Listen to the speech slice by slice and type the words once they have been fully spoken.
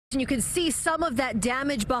You can see some of that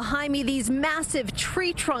damage behind me, these massive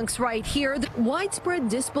tree trunks right here. Widespread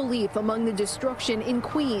disbelief among the destruction in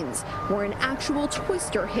Queens, where an actual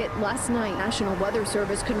twister hit last night. National Weather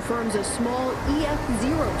Service confirms a small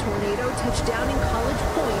EF0 tornado touched down in College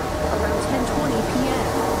Point around 10:20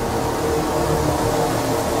 p.m.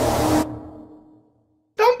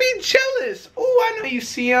 Don't be jealous. Oh, I know you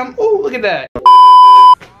see him. Oh, look at that.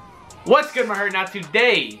 What's good, my heart? Now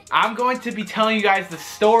today, I'm going to be telling you guys the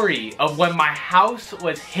story of when my house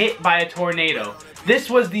was hit by a tornado. This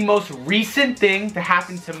was the most recent thing to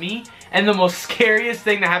happen to me and the most scariest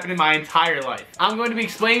thing that happened in my entire life. I'm going to be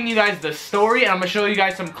explaining to you guys the story, and I'm going to show you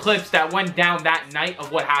guys some clips that went down that night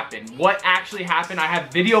of what happened. What actually happened. I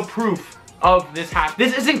have video proof of this happening.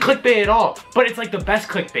 This isn't clickbait at all, but it's like the best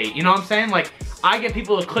clickbait, you know what I'm saying? Like, I get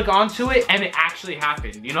people to click onto it and it actually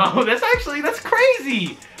happened, you know? That's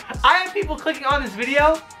crazy. I had people clicking on this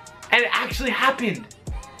video and it actually happened.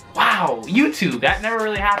 Wow, YouTube, that never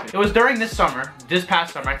really happened. It was during this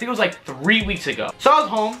past summer, I think it was like 3 weeks ago. So I was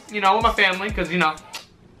home, you know, with my family, because, you know,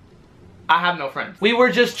 I have no friends. We were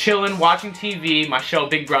just chilling, watching TV, my show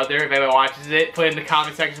Big Brother. If anybody watches it, put it in the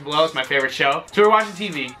comment section below. It's my favorite show. So we're watching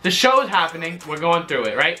TV. The show is happening. We're going through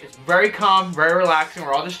it, right? It's very calm, very relaxing.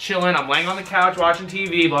 We're all just chilling. I'm laying on the couch watching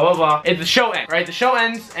TV, blah, blah, blah. The show ends, right? The show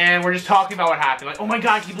ends, and we're just talking about what happened. Like, oh my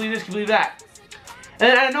God, can you believe this? Can you believe that? And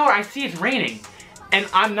then out of nowhere, I see it's raining. And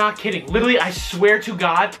I'm not kidding. Literally, I swear to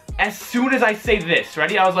God, as soon as I say this,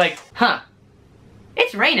 ready? I was like, huh,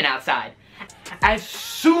 it's raining outside. As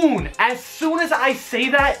soon as I say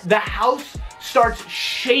that, the house starts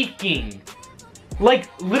shaking. Like,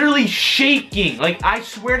 literally shaking. Like, I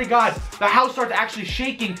swear to God, the house starts actually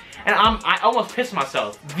shaking, and I almost pissed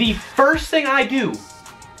myself. The first thing I do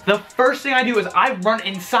is I run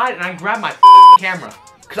inside and I grab my camera,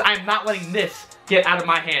 because I'm not letting this get out of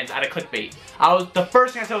my hands out of clickbait. The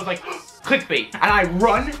first thing I said was like, clickbait. And I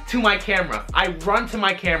run to my camera.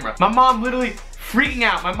 My mom literally freaking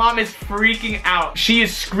out. My mom is freaking out. She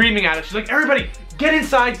is screaming at us. She's like, everybody, get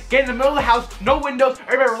inside, get in the middle of the house, no windows,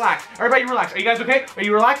 everybody relax. Everybody relax. Are you guys okay? Are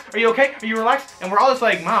you relaxed? Are you okay? Are you relaxed? And we're all just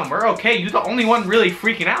like, Mom, we're okay. You're the only one really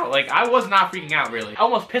freaking out. Like, I was not freaking out, really. I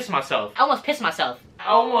almost pissed myself.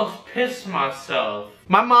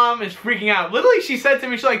 My mom is freaking out. Literally, she said to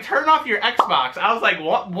me, she's like, turn off your Xbox. I was like,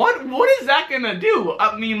 what is that gonna do?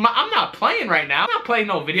 I mean, I'm not playing right now. I'm not playing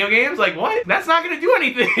no video games. Like, what? That's not gonna do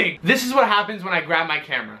anything. This is what happens when I grab my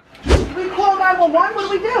camera. We call 911, what do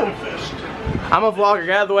we do? I'm a vlogger,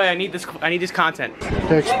 get out of the way. I need this content.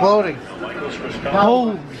 They're exploding.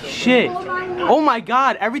 Holy shit. Oh my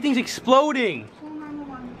God, everything's exploding.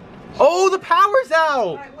 Oh, the power's out.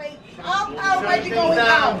 All right, wait. All power might be going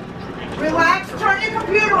out. Relax, turn your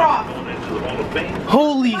computer off.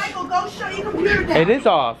 Holy Michael, go shut your computer down. It is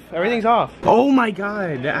off. Everything's off. Oh my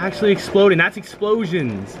God, they're actually exploding. That's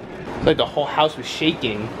explosions. It's like the whole house was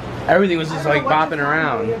shaking. Everything was just like bopping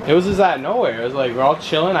around. It was just out of nowhere. It was like we're all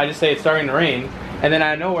chilling. I just say it's starting to rain, and then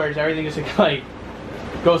out of nowhere, everything just like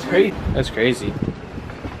goes crazy. That's crazy.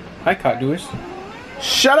 Hi, cotdoers.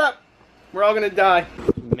 Shut up. We're all gonna die.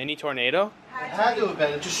 Mini tornado. It had to have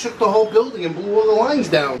been. It just shook the whole building and blew all the lines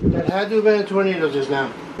down. It had to have been a tornado just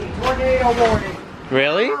now. Tornado warning.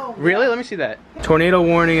 Really? Really? Let me see that. Tornado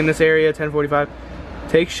warning in this area, 10:45.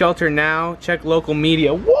 Take shelter now. Check local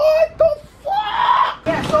media. What the fuck?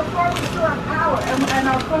 Yeah, so far we still have power, and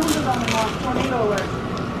our phones are on the tornado alert.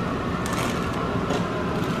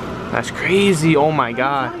 That's crazy. Oh my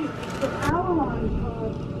God. The power lines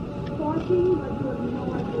are sparking, but you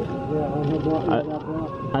have no idea.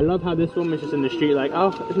 I love how this woman's just in the street like,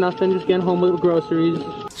 oh, it's nothing, just getting home with groceries.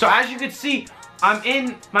 So as you can see, I'm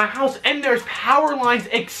in my house and there's power lines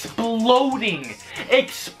exploding.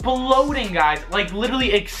 Exploding, guys. Like,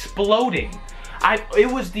 literally exploding. It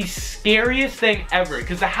was the scariest thing ever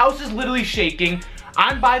because the house is literally shaking.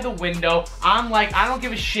 I'm by the window. I'm like, I don't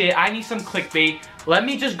give a shit. I need some clickbait. Let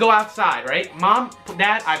me just go outside, right? Mom,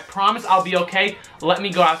 Dad, I promise I'll be okay. Let me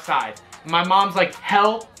go outside. My mom's like,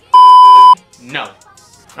 hell no.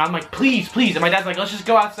 And I'm like, please, please. And my dad's like, let's just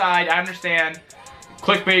go outside. I understand.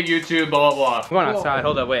 Clickbait, YouTube, blah, blah, blah. I'm going outside.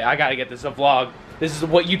 Hold up, wait. I gotta get this a vlog. This is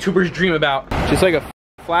what YouTubers dream about. Just like a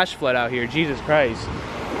flash flood out here. Jesus Christ.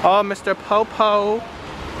 Oh, Mr. Popo.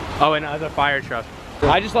 Oh, and another fire truck.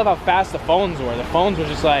 I just love how fast the phones were. The phones were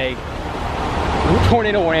just like,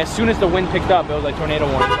 tornado warning. As soon as the wind picked up, it was like tornado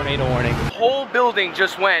warning, tornado warning. The whole building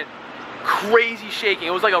just went crazy shaking.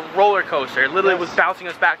 It was like a roller coaster. It literally was bouncing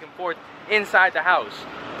us back and forth inside the house.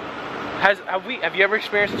 Have you ever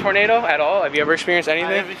experienced a tornado at all? Have you ever experienced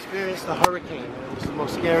anything? I've experienced a hurricane. It was the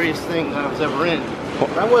most scariest thing I was ever in.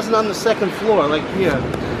 I wasn't on the second floor like here.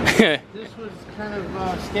 This was kind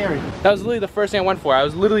of scary. That was literally the first thing I went for. I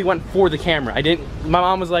literally went for the camera. My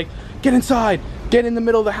mom was like, get inside, get in the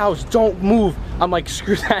middle of the house, don't move. I'm like,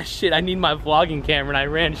 screw that shit, I need my vlogging camera, and I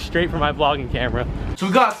ran straight for my vlogging camera. So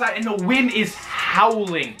we got outside and the wind is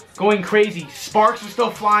howling, going crazy. Sparks are still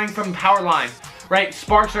flying from the power line, right?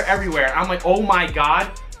 Sparks are everywhere. I'm like, oh my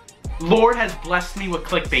God, Lord has blessed me with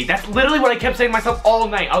clickbait. That's literally what I kept saying to myself all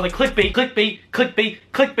night. I was like, clickbait, clickbait, clickbait,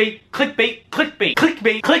 clickbait, clickbait, clickbait,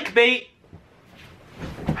 clickbait, clickbait.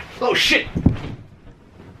 Oh shit.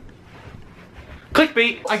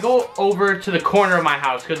 Clickbait. I go over to the corner of my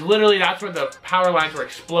house because literally that's where the power lines were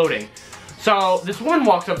exploding. So this woman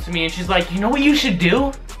walks up to me and she's like, you know what you should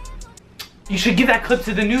do? You should give that clip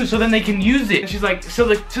to the news so then they can use it. And she's like, so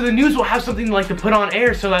the news will have something like to put on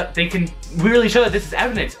air so that they can really show that this is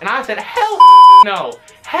evidence. And I said, hell no.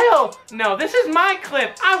 Hell no, this is my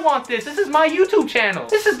clip. I want this. This is my YouTube channel.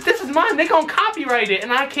 This is mine. They gonna copyright it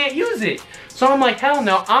and I can't use it. So I'm like, hell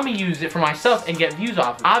no, I'm gonna use it for myself and get views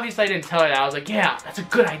off of it. Obviously I didn't tell her that. I was like, yeah, that's a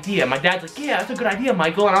good idea. My dad's like, yeah, that's a good idea,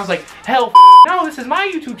 Michael. And I was like, hell no, this is my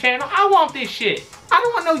YouTube channel. I want this shit. I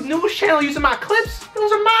don't want no news channel using my clips.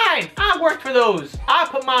 Those are mine. I worked for those. I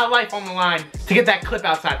put my life on the line to get that clip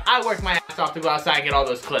outside. I worked my ass off to go outside and get all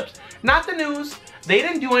those clips. Not the news. They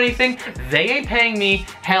didn't do anything. They ain't paying me.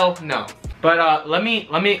 Hell no. But let me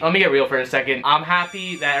get real for a second. I'm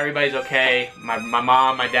happy that everybody's okay. My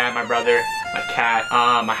mom, my dad, my brother, my cat.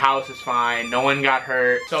 My house is fine. No one got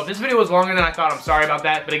hurt. So if this video was longer than I thought, I'm sorry about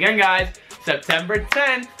that. But again, guys, September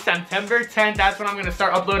 10th, that's when I'm gonna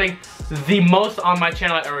start uploading the most on my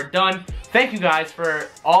channel I've ever done. Thank you guys for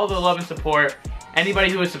all the love and support.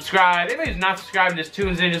 Anybody who is subscribed, anybody who's not subscribed and just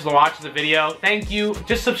tunes in, just watches the video, thank you.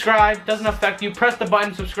 Just subscribe, doesn't affect you. Press the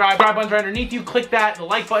button, subscribe. Subscribe button's right underneath you. Click that. The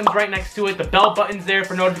like button's right next to it. The bell button's there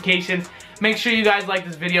for notifications. Make sure you guys like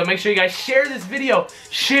this video. Make sure you guys share this video.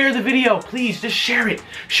 Share the video, please. Just share it.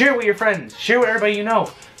 Share it with your friends. Share it with everybody you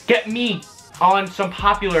know. Get me on some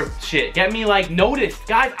popular shit. Get me like noticed.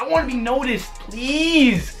 Guys, I want to be noticed,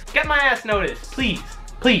 please. Get my ass noticed, please.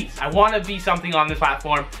 Please, I want to be something on this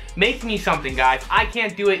platform. Make me something, guys. I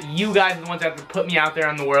can't do it. You guys are the ones that have to put me out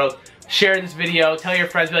there in the world. Share this video. Tell your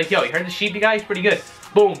friends. Be like, yo, you heard the sheepy guy? He's pretty good.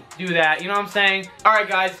 Boom. Do that. You know what I'm saying? Alright,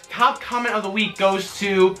 guys. Top comment of the week goes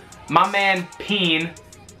to my man, Peen.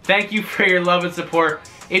 Thank you for your love and support.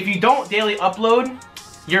 If you don't daily upload,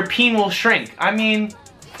 your peen will shrink. I mean,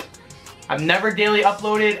 I've never daily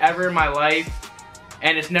uploaded ever in my life.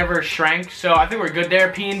 And it's never shrank. So I think we're good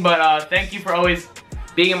there, Peen. But thank you for always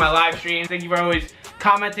being in my live stream. Thank you for always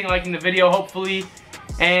commenting, liking the video, hopefully.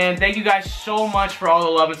 And thank you guys so much for all the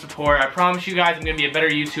love and support. I promise you guys I'm going to be a better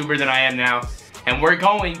YouTuber than I am now. And we're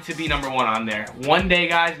going to be #1 on there. One day,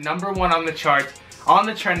 guys, #1 on the charts, on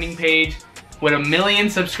the trending page, with 1 million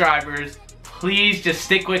subscribers. Please just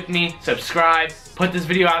stick with me, subscribe, put this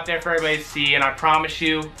video out there for everybody to see, and I promise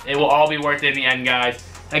you, it will all be worth it in the end, guys.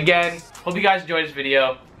 Again, hope you guys enjoyed this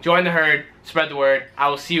video. Join the herd, spread the word. I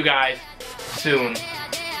will see you guys soon.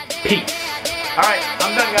 Peace. Alright,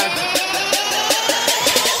 I'm done, guys.